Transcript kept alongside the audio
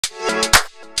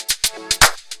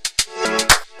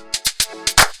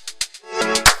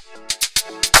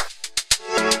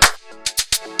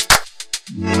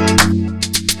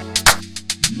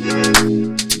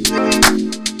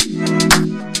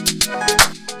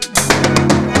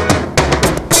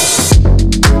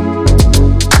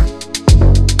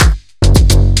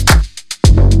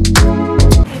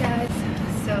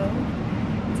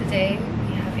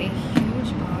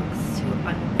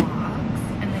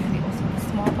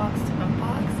box to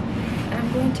unbox, and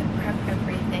I'm going to prep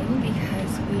everything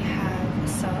because we have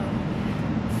some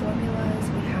formulas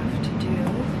we have to do,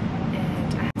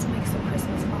 and I have to make some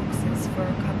Christmas boxes for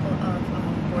a couple of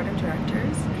board of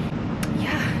directors.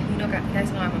 Yeah, you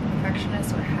guys know I'm a perfectionist,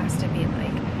 so it has to be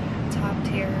like top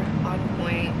tier, on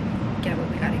point, get what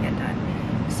we gotta get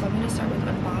done. So I'm gonna start with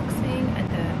unboxing and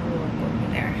then we'll go from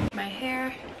there. My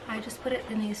hair, I just put it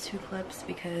in these two clips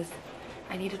because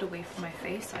I need it away from my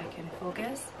face so I can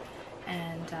focus,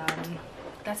 and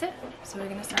that's it. So we're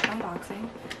gonna start unboxing. I'm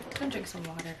gonna drink some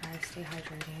water, guys, stay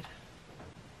hydrated.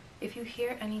 If you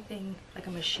hear anything like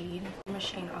a machine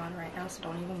on right now, so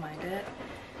don't even mind it.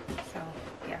 So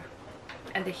yeah,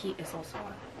 and the heat is also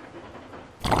on.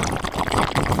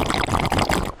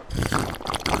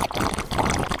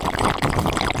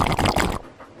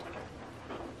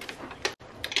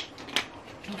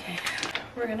 Okay,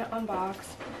 we're gonna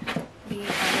unbox the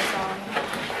Amazon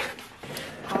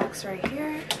box right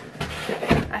here.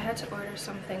 I had to order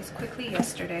some things quickly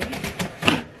yesterday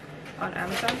on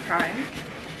Amazon Prime.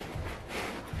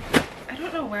 I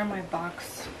don't know where my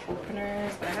box opener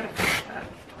is, but I gotta fix that.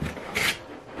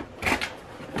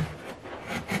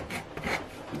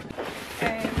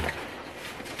 Okay.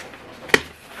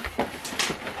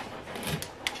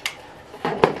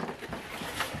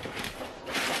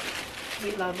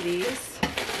 We love these.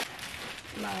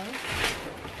 Love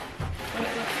what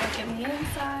it looks like in the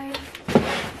inside.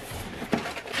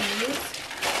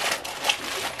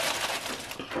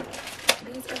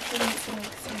 These are things to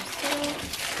make some soap.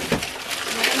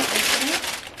 We're gonna open it.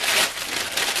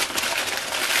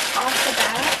 Off the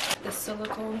bat, the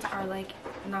silicones are like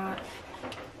not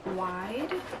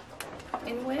wide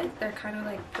in width. They're kind of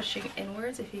like pushing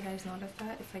inwards. If you guys notice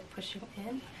that, it's like pushing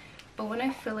in. But when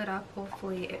I fill it up,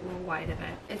 hopefully it will widen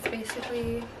it. It's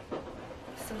basically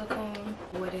silicone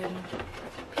wooden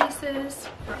pieces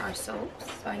for our soaps.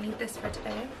 So I need this for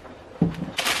today.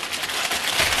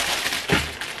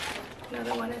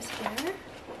 Another one is here.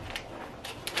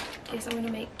 Okay, so I'm going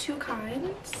to make two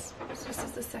kinds. So this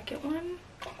is the second one.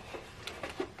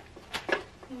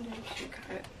 And then two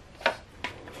kinds.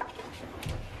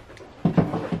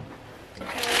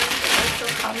 Okay, it also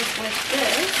comes with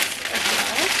this as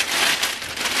well.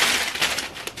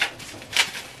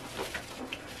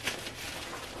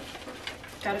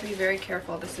 Gotta be very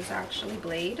careful. This is actually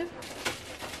blade.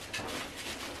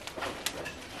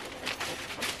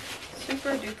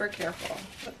 Super duper careful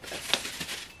with this.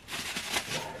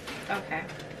 Okay,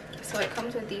 so it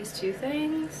comes with these two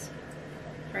things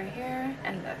right here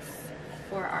and this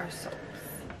for our soaps.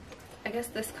 I guess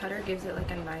this cutter gives it like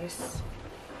a nice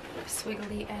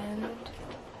swiggly end,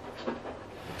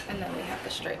 and then we have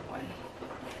the straight one.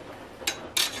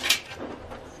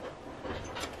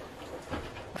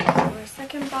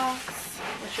 Second box,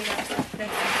 which you guys are putting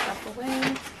some stuff away.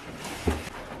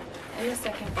 In the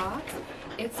second box,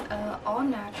 it's all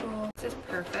natural. This is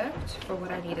perfect for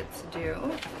what I need it to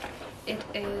do. It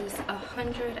is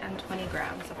 120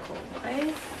 grams of cold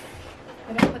clay.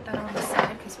 I'm gonna put that on the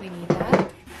side because we need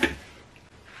that.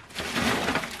 We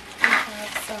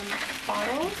have some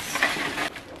bottles.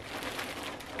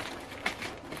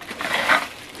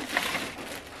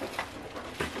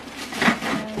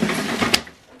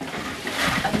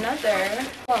 Another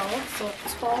 12, so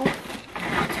 12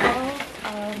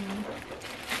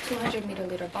 200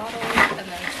 milliliter bottles, and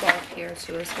then 12 here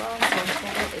too as well. So in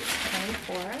total it's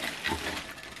 24.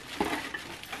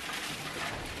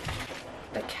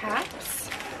 The caps,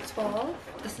 12.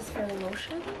 This is for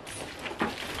lotions,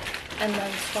 and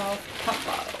then 12 pump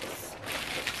bottles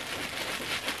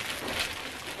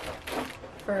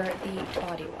for the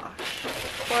body wash.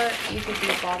 Or you could do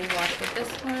body wash with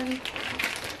this one,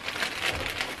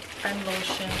 and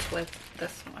lotions with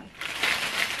this one.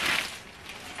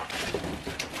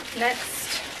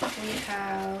 Next, we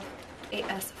have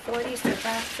AS40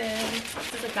 surfactant.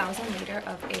 This is 1,000 liter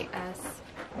of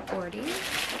AS40.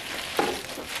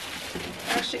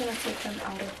 I'm actually going to take them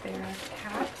out of their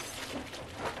caps.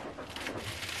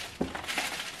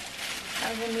 I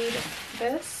will need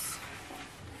this.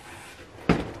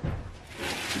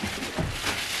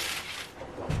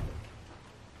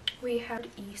 We have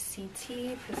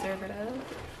ECT preservative,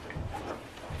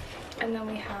 and then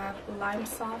we have Lime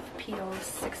Soft Peel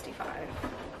 65.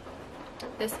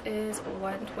 This is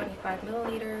 125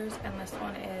 milliliters, and this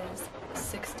one is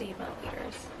 60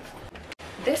 milliliters.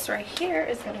 This right here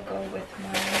is gonna go with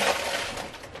my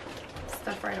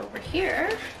stuff right over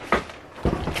here.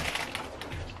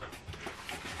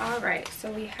 All right,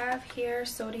 so we have here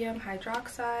sodium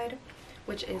hydroxide,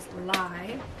 which is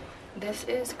lye. This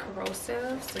is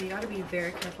corrosive, so you got to be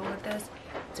very careful with this.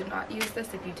 do not use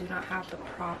this if you do not have the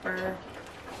proper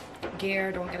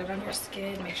gear. Don't get it on your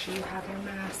skin. Make sure you have your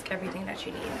mask, everything that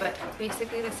you need. But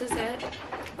basically this is it,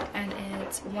 and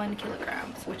it's 1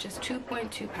 kilogram, which is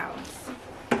 2.2 pounds.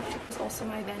 It's also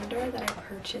my vendor that I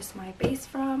purchased my base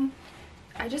from.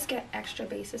 I just get extra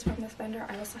bases from this vendor.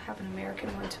 I also have an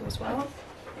American one too as well,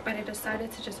 but I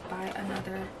decided to just buy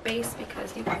another base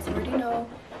because you guys already know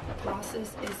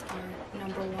glosses is our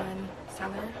 #1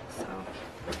 seller. So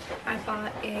I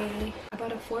bought a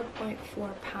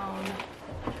 4.4 pound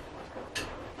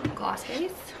gloss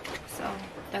base, so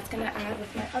that's gonna add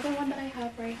with my other one that I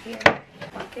have right here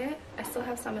bucket. I still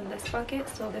have some in this bucket,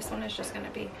 so this one is just gonna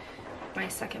be my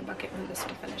second bucket when this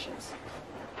one finishes.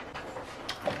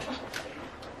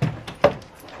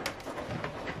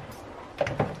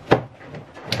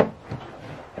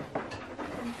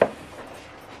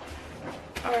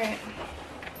 All right,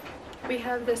 we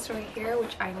have this right here,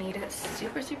 which I needed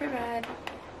super bad.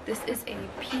 This is a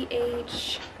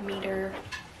pH meter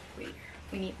reader.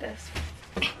 We need this.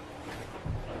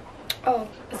 Oh,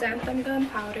 xanthan gum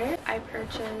powder. I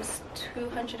purchased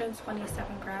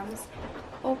 227 grams,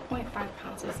 0.5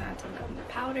 pounds of xanthan gum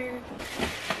powder.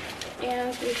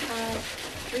 And we have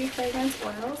 3 fragrance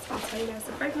oils. I'll tell you guys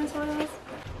the fragrance oils.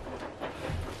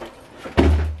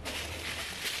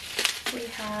 We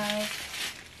have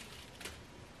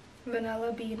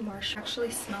vanilla bean marshmallow.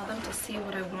 Actually smell them to see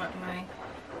what I want my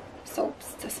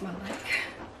soaps to smell like.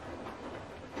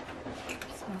 It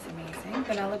smells amazing.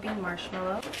 Vanilla bean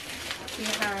marshmallow. We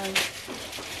have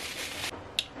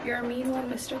your mean one,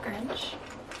 Mr. Grinch.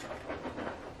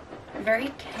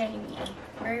 Very tangy.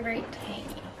 Very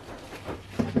tangy.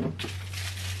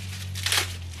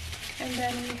 And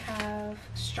then we have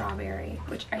strawberry,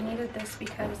 which I needed this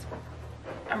because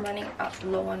I'm running up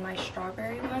low on my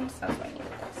strawberry one, so that's why I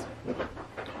needed this.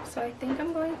 So I think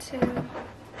I'm going to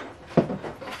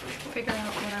figure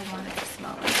out what I want it to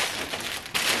smell like.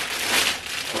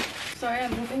 Sorry,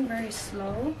 I'm moving very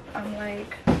slow. I'm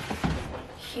like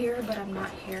here, but I'm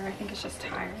not here. I think it's just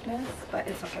tiredness, but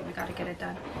it's okay. We gotta get it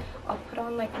done. I'll put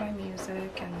on like my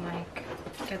music and like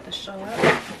get the show up.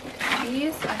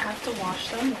 These, I have to wash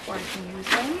them before I can use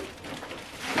them.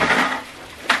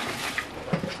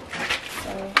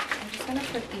 So I'm just gonna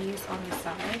put these on the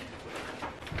side.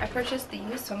 I purchased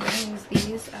these, so I'm gonna use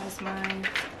these as my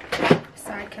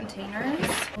side containers.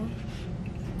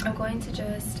 I'm going to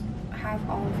just have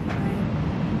all of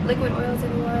my liquid oils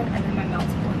in one and then my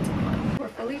melted ones in one. We're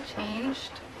fully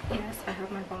changed. Yes, I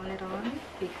have my bonnet on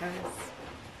because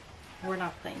we're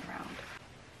not playing around.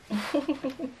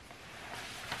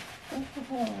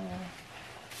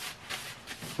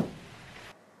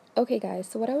 Okay guys,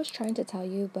 so what I was trying to tell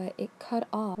you but it cut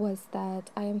off was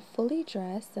that I am fully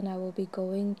dressed and I will be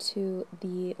going to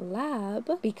the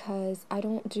lab because I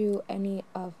don't do any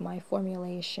of my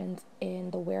formulations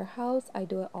in the warehouse. I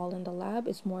do it all in the lab.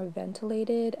 It's more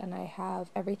ventilated and I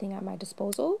have everything at my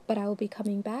disposal, but I will be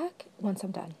coming back once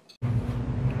I'm done.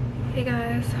 Hey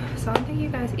guys, so I don't think you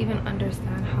guys even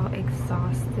understand how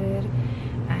exhausted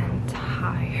and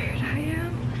tired I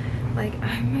am. Like,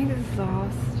 I'm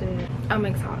exhausted. I'm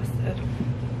exhausted.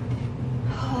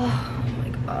 Oh my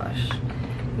gosh.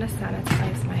 I'm gonna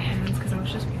sanitize my hands because I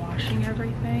was just washing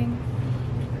everything.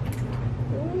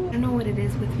 I don't know what it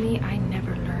is with me. I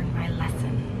never learn my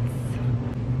lessons.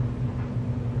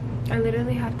 I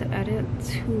literally have to edit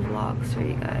 2 vlogs for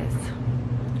you guys.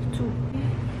 2.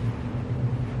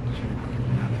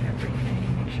 Clean up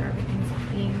everything. Make sure everything's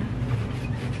clean.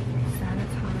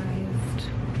 Sanitized.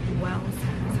 Well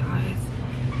sanitized.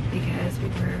 Because we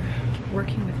were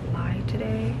working with lye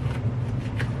today.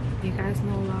 You guys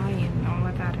know lye, you know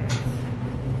what that is.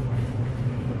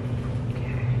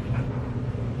 Okay.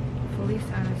 Fully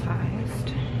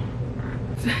sanitized.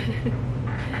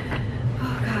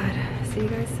 Oh god. So you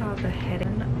guys saw the head.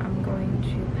 I'm going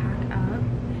to pack up.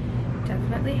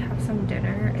 Definitely have some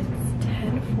dinner. It's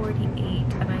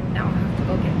 10:48 and I now have to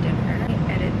go get dinner.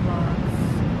 Edit vlogs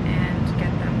and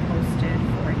get them posted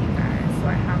for you guys. So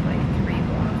I have like 3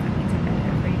 vlogs I need to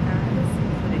edit for you guys,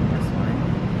 including this one.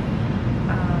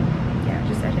 Yeah,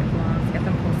 just edit vlogs, get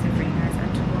them posted for you guys.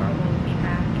 And tomorrow we'll be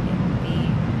back in the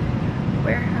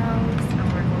warehouse and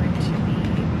we're going to be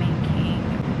making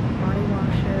body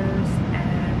washes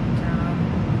and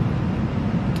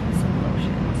some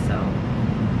lotion. So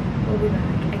we'll be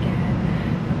back again,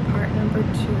 part number 2.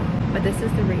 But this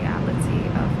is the reality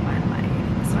of my life.